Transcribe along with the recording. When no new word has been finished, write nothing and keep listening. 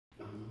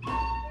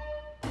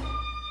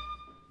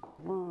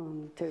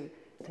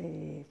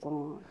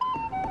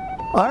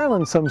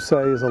Ireland, some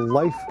say, is a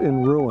life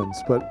in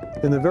ruins, but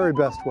in the very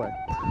best way.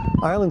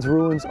 Ireland's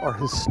ruins are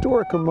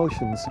historic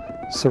emotions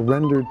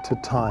surrendered to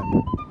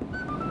time.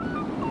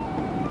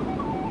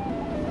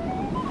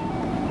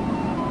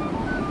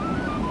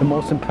 The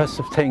most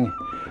impressive thing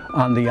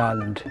on the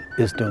island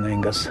is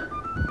Aonghasa.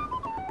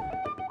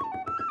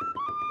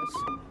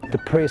 The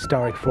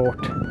prehistoric fort,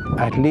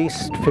 at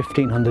least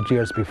 1500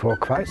 years before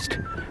Christ,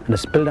 and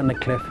it's built on a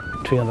cliff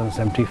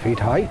 370 feet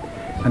high,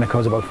 and it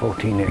covers about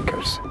 14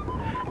 acres.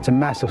 It's a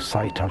massive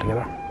site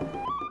altogether.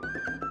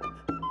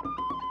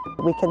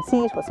 We can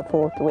see it was a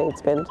fort the way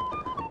it's built.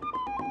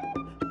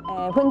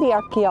 When the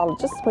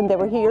archaeologists, when they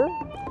were here,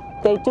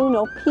 they do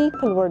know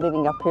people were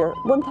living up here.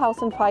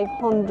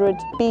 1500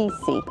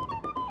 BC.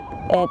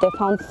 They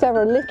found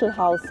several little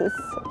houses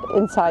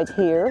inside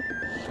here.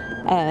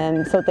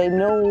 So they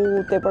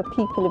know there were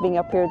people living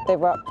up here. They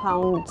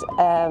found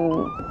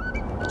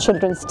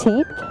children's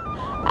teeth,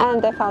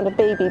 and they found a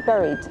baby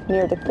buried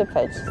near the cliff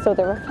edge. So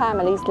there were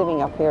families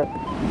living up here.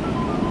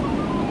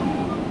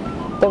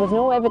 There was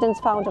no evidence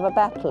found of a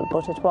battle,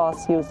 but it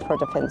was used for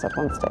defence at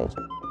one stage.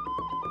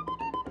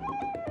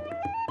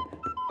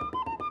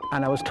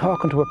 And I was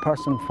talking to a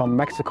person from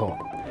Mexico,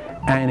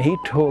 and he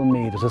told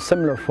me there's a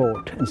similar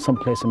fort in some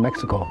place in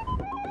Mexico.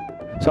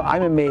 So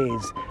I'm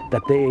amazed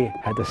that they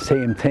had the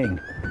same thing,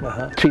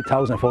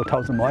 3,000,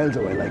 4,000 miles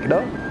away, like, you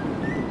know?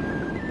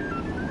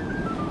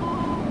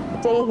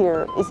 A day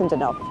here isn't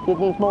enough. You'd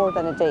need more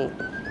than a day.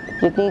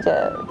 You'd need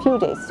a few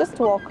days just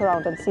to walk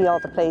around and see all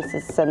the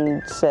places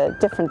and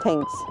different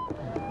things.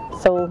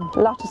 So a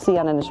lot to see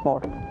on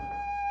Inishmore.